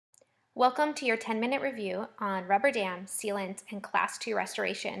Welcome to your 10-minute review on rubber dam, sealant, and Class 2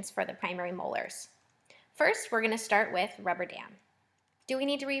 restorations for the primary molars. First, we're going to start with rubber dam. Do we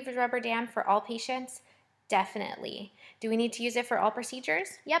need to use rubber dam for all patients? Definitely. Do we need to use it for all procedures?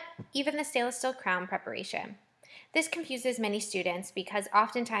 Yep, even the stainless steel crown preparation. This confuses many students because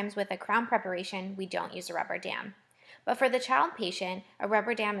oftentimes with a crown preparation, we don't use a rubber dam. But for the child patient, a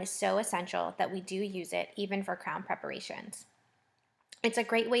rubber dam is so essential that we do use it even for crown preparations. It's a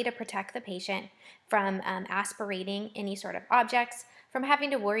great way to protect the patient from aspirating any sort of objects, from having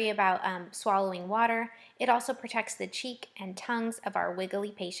to worry about swallowing water. It also protects the cheek and tongues of our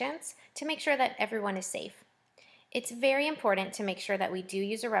wiggly patients to make sure that everyone is safe. It's very important to make sure that we do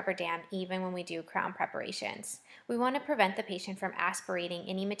use a rubber dam even when we do crown preparations. We want to prevent the patient from aspirating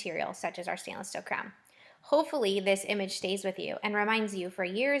any material such as our stainless steel crown. Hopefully this image stays with you and reminds you for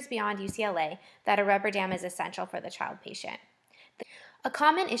years beyond UCLA that a rubber dam is essential for the child patient. A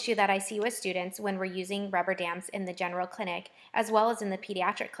common issue that I see with students when we're using rubber dams in the general clinic as well as in the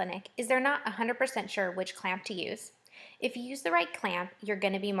pediatric clinic is they're not 100% sure which clamp to use. If you use the right clamp, you're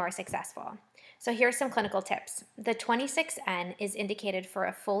going to be more successful. So here's some clinical tips. The 26N is indicated for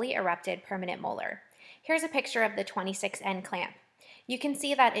a fully erupted permanent molar. Here's a picture of the 26N clamp. You can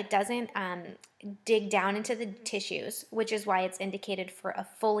see that it doesn't dig down into the tissues, which is why it's indicated for a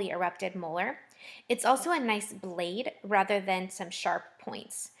fully erupted molar. It's also a nice blade rather than some sharp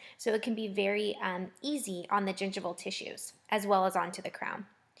points, so it can be very easy on the gingival tissues as well as onto the crown.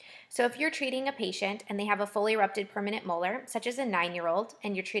 So if you're treating a patient and they have a fully erupted permanent molar, such as a 9-year-old,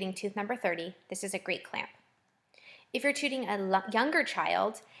 and you're treating tooth number 30, this is a great clamp. If you're treating a younger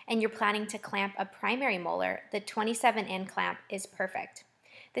child and you're planning to clamp a primary molar, the 27N clamp is perfect.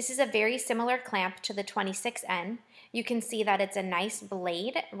 This is a very similar clamp to the 26N. You can see that it's a nice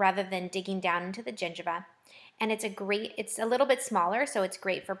blade rather than digging down into the gingiva. And it's a little bit smaller, so it's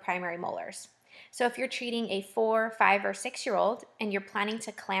great for primary molars. So if you're treating a 4, 5, or 6-year-old and you're planning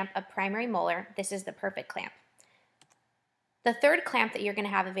to clamp a primary molar, this is the perfect clamp. The third clamp that you're going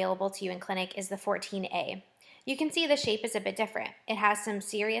to have available to you in clinic is the 14A. You can see the shape is a bit different. It has some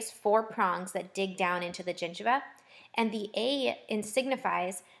serious 4 prongs that dig down into the gingiva, and the A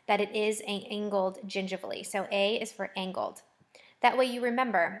signifies that it is angled gingivally. So A is for angled. That way you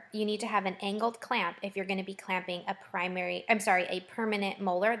remember you need to have an angled clamp if you're going to be clamping a permanent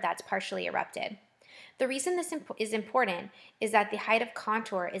molar that's partially erupted. The reason this is important is that the height of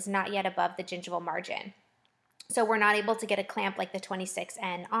contour is not yet above the gingival margin. So we're not able to get a clamp like the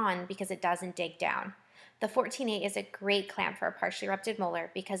 26N on because it doesn't dig down. The 14A is a great clamp for a partially erupted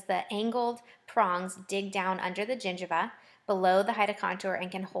molar because the angled prongs dig down under the gingiva below the height of contour and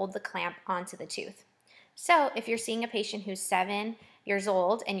can hold the clamp onto the tooth. So if you're seeing a patient who's 7 years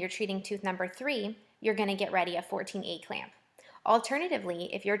old and you're treating tooth number 3, you're going to get ready a 14A clamp. Alternatively,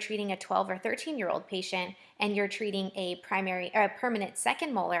 if you're treating a 12 or 13-year-old patient and you're treating a permanent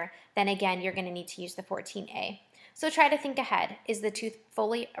second molar, then again, you're going to need to use the 14A. So try to think ahead. Is the tooth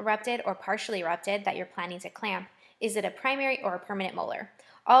fully erupted or partially erupted that you're planning to clamp? Is it a primary or a permanent molar?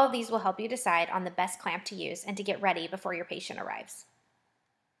 All of these will help you decide on the best clamp to use and to get ready before your patient arrives.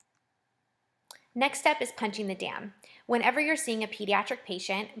 Next step is punching the dam. Whenever you're seeing a pediatric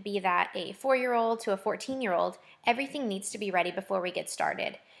patient, be that a 4-year-old to a 14-year-old, everything needs to be ready before we get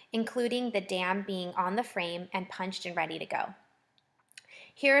started, including the dam being on the frame and punched and ready to go.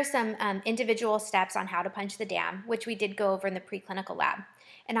 Here are some individual steps on how to punch the dam, which we did go over in the preclinical lab,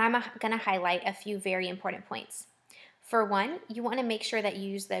 and I'm going to highlight a few very important points. For one, you want to make sure that you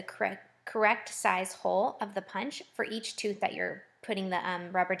use the correct size hole of the punch for each tooth that you're putting the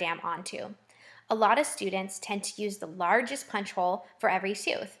rubber dam onto. A lot of students tend to use the largest punch hole for every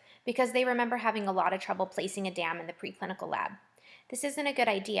tooth because they remember having a lot of trouble placing a dam in the preclinical lab. This isn't a good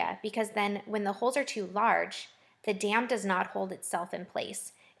idea because then when the holes are too large, the dam does not hold itself in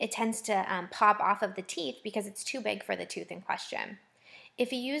place. It tends to pop off of the teeth because it's too big for the tooth in question.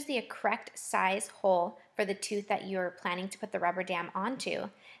 If you use the correct size hole for the tooth that you're planning to put the rubber dam onto,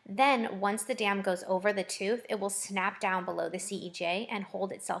 then once the dam goes over the tooth, it will snap down below the CEJ and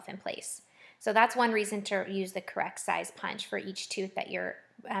hold itself in place. So that's one reason to use the correct size punch for each tooth that you're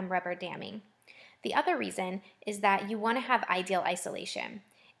rubber damming. The other reason is that you want to have ideal isolation.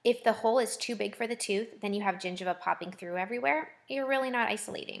 If the hole is too big for the tooth, then you have gingiva popping through everywhere. You're really not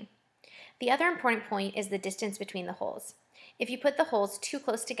isolating. The other important point is the distance between the holes. If you put the holes too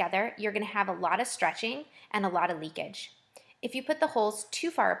close together, you're going to have a lot of stretching and a lot of leakage. If you put the holes too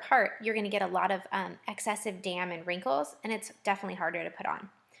far apart, you're going to get a lot of excessive dam and wrinkles, and it's definitely harder to put on.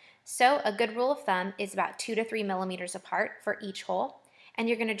 So a good rule of thumb is about 2 to 3 millimeters apart for each hole, and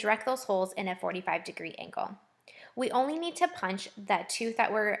you're going to direct those holes in a 45-degree angle. We only need to punch that tooth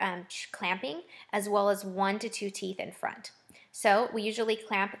that we're clamping, as well as 1 to 2 teeth in front. So we usually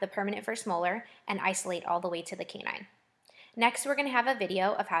clamp the permanent first molar and isolate all the way to the canine. Next, we're going to have a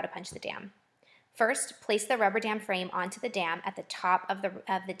video of how to punch the dam. First, place the rubber dam frame onto the dam at the top of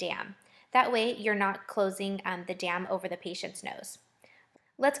the dam. That way, you're not closing the dam over the patient's nose.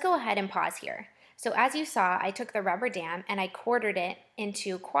 Let's go ahead and pause here. So as you saw, I took the rubber dam and I quartered it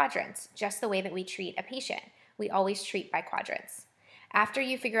into quadrants, just the way that we treat a patient. We always treat by quadrants. After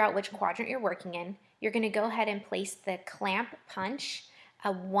you figure out which quadrant you're working in, you're going to go ahead and place the clamp punch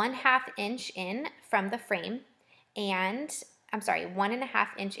a 1/2 inch in from the frame and 1.5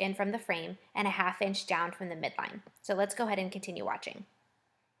 inch in from the frame and a 1/2 inch down from the midline. So let's go ahead and continue watching.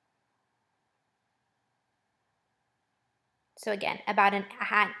 So again, about an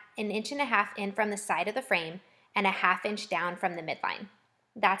 1.5 inch in from the side of the frame and a 1/2 inch down from the midline.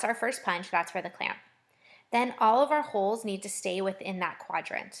 That's our first punch, that's for the clamp. Then all of our holes need to stay within that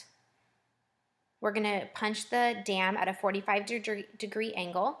quadrant. We're gonna punch the dam at a 45-degree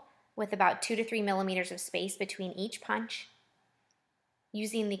angle with about 2 to 3 millimeters of space between each punch,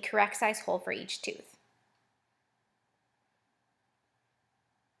 using the correct size hole for each tooth.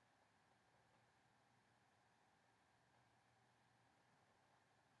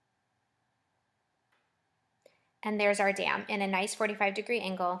 And there's our dam in a nice 45-degree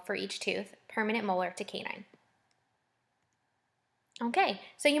angle for each tooth, permanent molar to canine. Okay,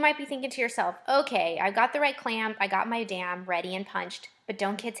 so you might be thinking to yourself, okay, I got the right clamp, I got my dam ready and punched, but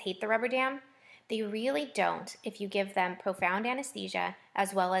don't kids hate the rubber dam? They really don't if you give them profound anesthesia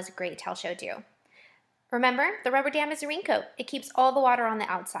as well as great tell-show dew. Remember, the rubber dam is a raincoat. It keeps all the water on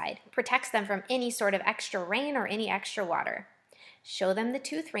the outside, protects them from any sort of extra rain or any extra water. Show them the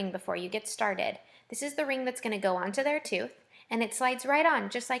tooth ring before you get started. This is the ring that's going to go onto their tooth, and it slides right on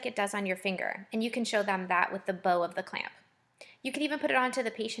just like it does on your finger, and you can show them that with the bow of the clamp. You can even put it onto the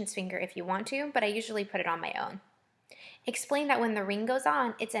patient's finger if you want to, but I usually put it on my own. Explain that when the ring goes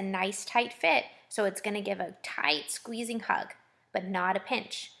on, it's a nice tight fit, so it's going to give a tight squeezing hug, but not a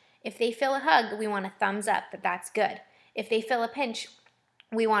pinch. If they feel a hug, we want a thumbs up, but that's good. If they feel a pinch,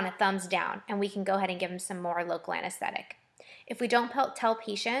 we want a thumbs down, and we can go ahead and give them some more local anesthetic. If we don't tell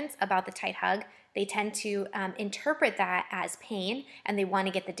patients about the tight hug, they tend to interpret that as pain, and they want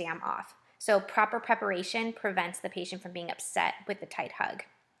to get the dam off. So proper preparation prevents the patient from being upset with the tight hug.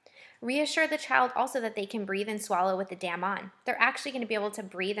 Reassure the child also that they can breathe and swallow with the dam on. They're actually going to be able to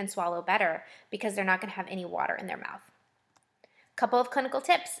breathe and swallow better because they're not going to have any water in their mouth. Couple of clinical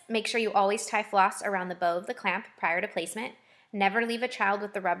tips. Make sure you always tie floss around the bow of the clamp prior to placement. Never leave a child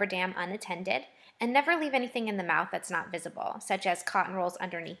with the rubber dam unattended. And never leave anything in the mouth that's not visible, such as cotton rolls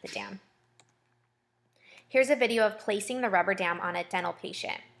underneath the dam. Here's a video of placing the rubber dam on a dental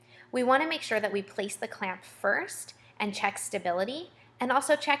patient. We want to make sure that we place the clamp first and check stability, and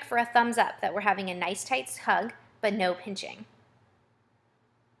also check for a thumbs up that we're having a nice tight hug, but no pinching.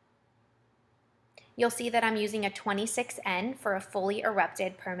 You'll see that I'm using a 26N for a fully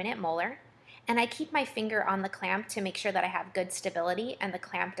erupted permanent molar, and I keep my finger on the clamp to make sure that I have good stability and the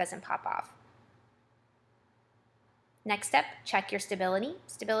clamp doesn't pop off. Next step, check your stability.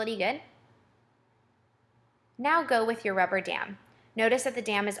 Stability good. Now go with your rubber dam. Notice that the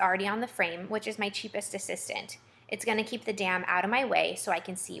dam is already on the frame, which is my cheapest assistant. It's going to keep the dam out of my way so I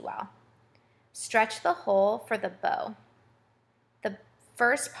can see well. Stretch the hole for the bow. The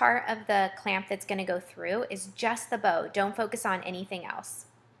first part of the clamp that's going to go through is just the bow. Don't focus on anything else.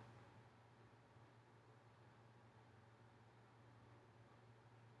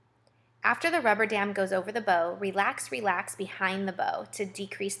 After the rubber dam goes over the bow, relax behind the bow to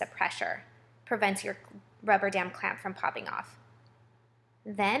decrease the pressure. Prevents your rubber dam clamp from popping off.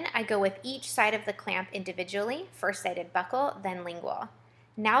 Then I go with each side of the clamp individually, first sided buckle, then lingual.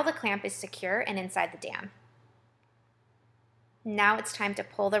 Now the clamp is secure and inside the dam. Now it's time to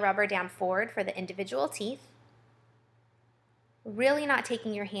pull the rubber dam forward for the individual teeth. Really not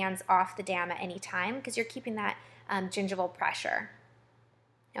taking your hands off the dam at any time because you're keeping that gingival pressure.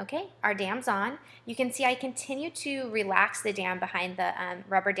 Okay, our dam's on. You can see I continue to relax the dam behind the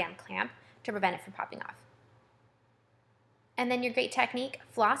rubber dam clamp to prevent it from popping off. And then your great technique,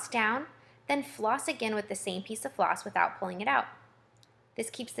 floss down, then floss again with the same piece of floss without pulling it out. This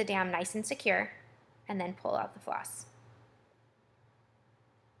keeps the dam nice and secure, and then pull out the floss.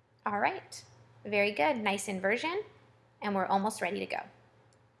 All right, very good, nice inversion, and we're almost ready to go.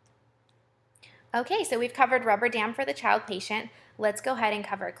 Okay, so we've covered rubber dam for the child patient. Let's go ahead and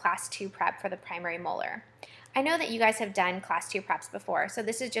cover Class 2 prep for the primary molar. I know that you guys have done Class 2 preps before, so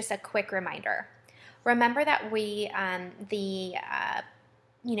this is just a quick reminder. Remember that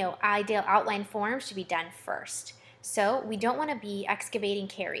ideal outline form should be done first. So we don't want to be excavating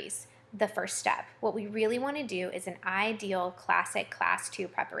caries the first step. What we really want to do is an ideal classic class 2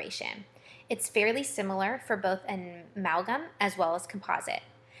 preparation. It's fairly similar for both an amalgam as well as composite.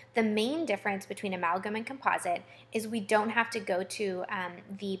 The main difference between amalgam and composite is we don't have to go to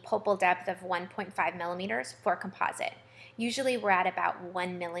the pulpal depth of 1.5 millimeters for composite. Usually we're at about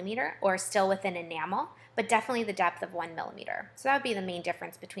 1 millimeter or still within enamel, but definitely the depth of 1 millimeter. So that would be the main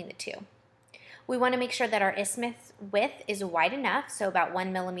difference between the two. We want to make sure that our isthmus width is wide enough, so about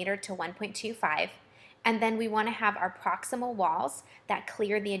 1 millimeter to 1.25, and then we want to have our proximal walls that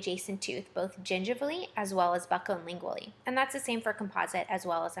clear the adjacent tooth, both gingivally as well as buccal and lingually, and that's the same for composite as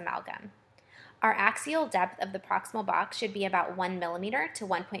well as amalgam. Our axial depth of the proximal box should be about 1 millimeter to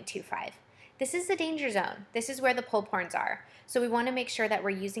 1.25. This is the danger zone. This is where the pulp horns are. So we want to make sure that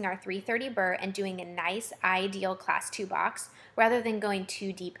we're using our 330 burr and doing a nice, ideal class 2 box rather than going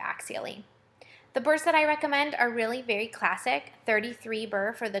too deep axially. The burrs that I recommend are really very classic, 33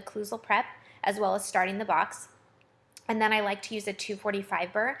 burr for the occlusal prep as well as starting the box. And then I like to use a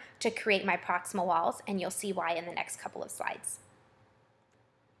 245 burr to create my proximal walls, and you'll see why in the next couple of slides.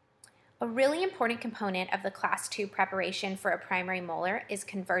 A really important component of the class 2 preparation for a primary molar is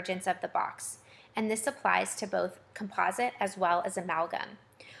convergence of the box, and this applies to both composite as well as amalgam.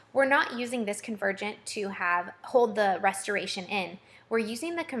 We're not using this convergent to hold the restoration in. We're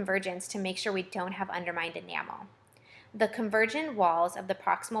using the convergence to make sure we don't have undermined enamel. The convergent walls of the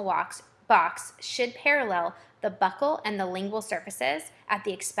proximal box should parallel the buccal and the lingual surfaces at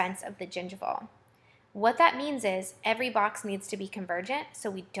the expense of the gingival. What that means is every box needs to be convergent so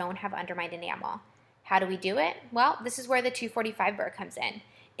we don't have undermined enamel. How do we do it? Well, this is where the 245 burr comes in.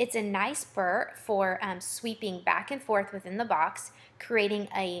 It's a nice burr for sweeping back and forth within the box, creating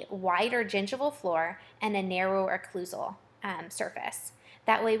a wider gingival floor and a narrower occlusal surface.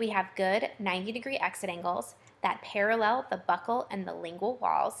 That way we have good 90-degree exit angles that parallel the buccal and the lingual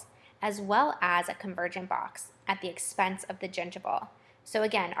walls, as well as a convergent box at the expense of the gingival. So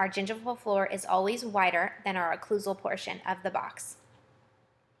again, our gingival floor is always wider than our occlusal portion of the box.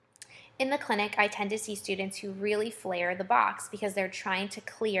 In the clinic, I tend to see students who really flare the box because they're trying to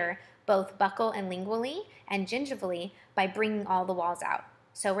clear both buccal and lingually and gingivally by bringing all the walls out.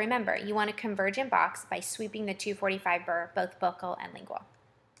 So remember, you want a convergent box by sweeping the 245 burr, both buccal and lingual.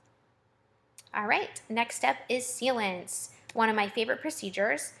 All right, next step is sealants, one of my favorite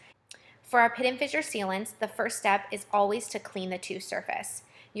procedures. For our pit and fissure sealants, the first step is always to clean the tooth surface.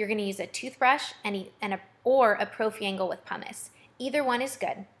 You're going to use a toothbrush or a Profi-Angle with pumice. Either one is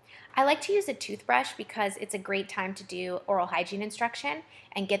good. I like to use a toothbrush because it's a great time to do oral hygiene instruction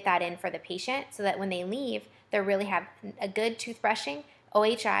and get that in for the patient so that when they leave, they really have a good toothbrushing,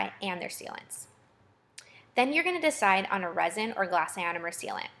 OHI, and their sealants. Then you're going to decide on a resin or glass ionomer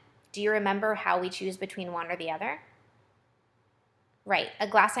sealant. Do you remember how we choose between one or the other? Right, a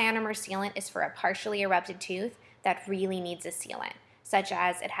glass ionomer sealant is for a partially erupted tooth that really needs a sealant, such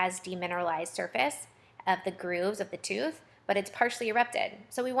as it has demineralized surface of the grooves of the tooth, but it's partially erupted.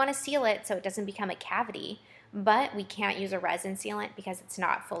 So we want to seal it so it doesn't become a cavity, but we can't use a resin sealant because it's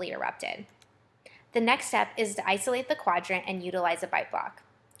not fully erupted. The next step is to isolate the quadrant and utilize a bite block.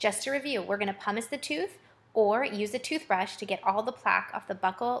 Just to review, we're going to pumice the tooth or use a toothbrush to get all the plaque off the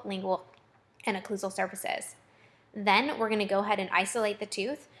buccal, lingual, and occlusal surfaces. Then we're going to go ahead and isolate the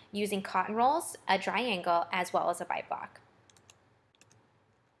tooth using cotton rolls, a dry angle, as well as a bite block.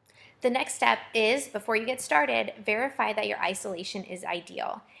 The next step is, before you get started, verify that your isolation is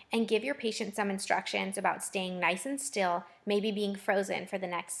ideal and give your patient some instructions about staying nice and still, maybe being frozen for the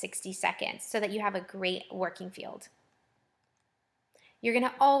next 60 seconds so that you have a great working field. You're going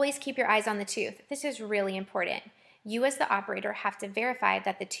to always keep your eyes on the tooth. This is really important. You as the operator have to verify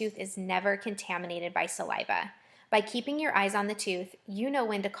that the tooth is never contaminated by saliva. By keeping your eyes on the tooth, you know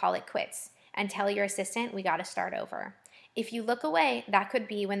when to call it quits and tell your assistant we got to start over. If you look away, that could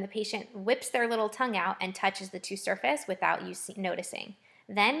be when the patient whips their little tongue out and touches the tooth surface without you noticing.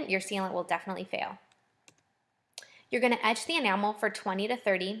 Then your sealant will definitely fail. You're going to etch the enamel for 20 to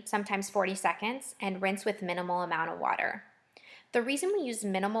 30, sometimes 40 seconds, and rinse with minimal amount of water. The reason we use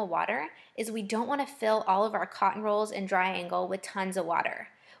minimal water is we don't want to fill all of our cotton rolls and dry angle with tons of water.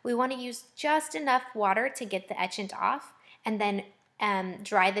 We want to use just enough water to get the etchant off and then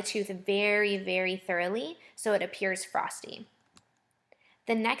dry the tooth very, very thoroughly so it appears frosty.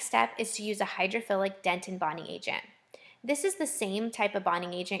 The next step is to use a hydrophilic dentin bonding agent. This is the same type of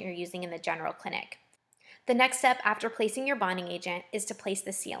bonding agent you're using in the general clinic. The next step after placing your bonding agent is to place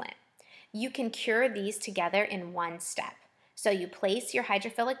the sealant. You can cure these together in one step. So you place your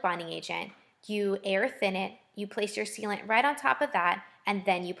hydrophilic bonding agent, you air thin it, you place your sealant right on top of that, and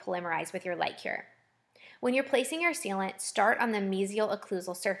then you polymerize with your light cure. When you're placing your sealant, start on the mesial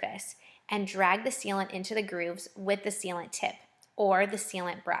occlusal surface and drag the sealant into the grooves with the sealant tip or the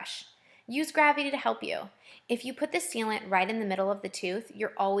sealant brush. Use gravity to help you. If you put the sealant right in the middle of the tooth,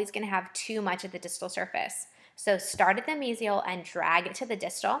 you're always going to have too much at the distal surface. So start at the mesial and drag it to the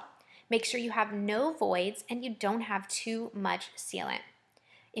distal. Make sure you have no voids and you don't have too much sealant.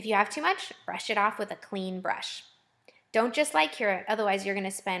 If you have too much, brush it off with a clean brush. Don't just cure it, otherwise you're going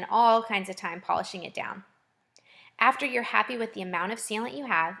to spend all kinds of time polishing it down. After you're happy with the amount of sealant you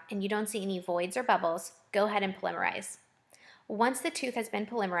have and you don't see any voids or bubbles, go ahead and polymerize. Once the tooth has been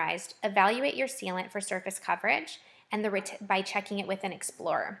polymerized, evaluate your sealant for surface coverage and by checking it with an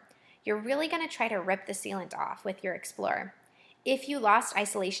Explorer. You're really going to try to rip the sealant off with your Explorer. If you lost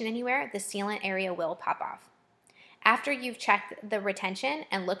isolation anywhere, the sealant area will pop off. After you've checked the retention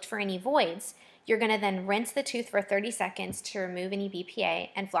and looked for any voids, you're going to then rinse the tooth for 30 seconds to remove any BPA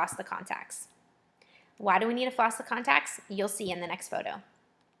and floss the contacts. Why do we need to floss the contacts? You'll see in the next photo.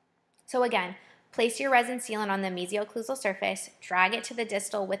 So again, place your resin sealant on the mesial-occlusal surface, drag it to the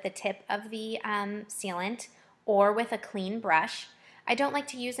distal with the tip of the sealant or with a clean brush. I don't like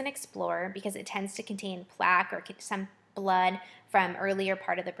to use an Explorer because it tends to contain plaque or some blood from earlier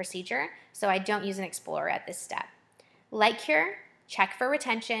part of the procedure, so I don't use an Explorer at this step. Light cure, check for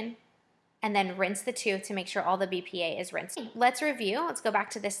retention, and then rinse the tooth to make sure all the BPA is rinsed. Let's review. Let's go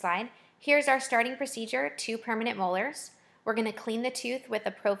back to this slide. Here's our starting procedure, 2 permanent molars. We're going to clean the tooth with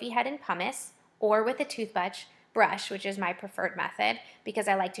a prophy head and pumice or with a toothbrush, which is my preferred method because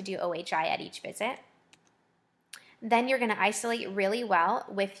I like to do OHI at each visit. Then you're going to isolate really well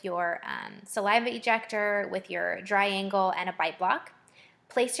with your saliva ejector, with your dry angle, and a bite block.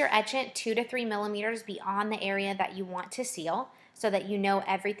 Place your etchant 2 to 3 millimeters beyond the area that you want to seal so that you know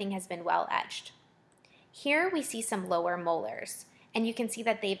everything has been well etched. Here we see some lower molars, and you can see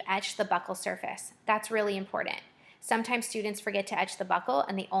that they've etched the buccal surface. That's really important. Sometimes students forget to etch the buccal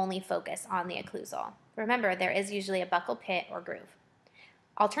and they only focus on the occlusal. Remember, there is usually a buccal pit or groove.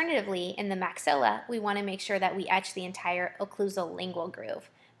 Alternatively, in the maxilla, we want to make sure that we etch the entire occlusal lingual groove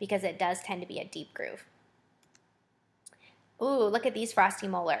because it does tend to be a deep groove. Ooh, look at these frosty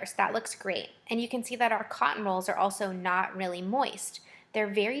molars. That looks great. And you can see that our cotton rolls are also not really moist. They're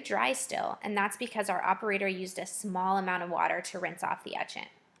very dry still, and that's because our operator used a small amount of water to rinse off the etchant.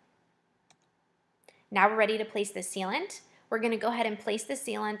 Now we're ready to place the sealant. We're going to go ahead and place the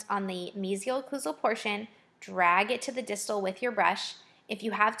sealant on the mesial occlusal portion, drag it to the distal with your brush. If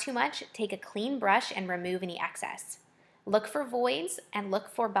you have too much, take a clean brush and remove any excess. Look for voids and look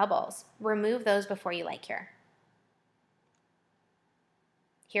for bubbles. Remove those before you light cure.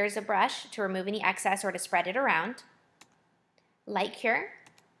 Here's a brush to remove any excess or to spread it around. Light cure,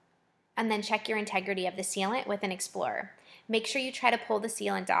 and then check your integrity of the sealant with an Explorer. Make sure you try to pull the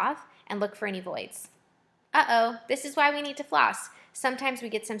sealant off and look for any voids. Uh-oh, this is why we need to floss. Sometimes we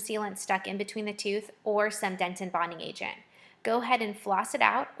get some sealant stuck in between the tooth or some dentin bonding agent. Go ahead and floss it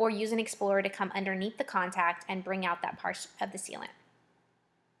out or use an Explorer to come underneath the contact and bring out that part of the sealant.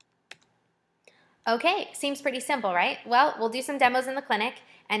 Okay, seems pretty simple, right? Well, we'll do some demos in the clinic,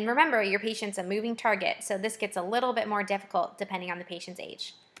 and remember, your patient's a moving target, so this gets a little bit more difficult depending on the patient's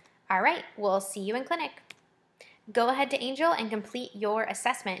age. All right, we'll see you in clinic. Go ahead to Angel and complete your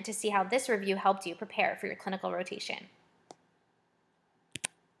assessment to see how this review helped you prepare for your clinical rotation.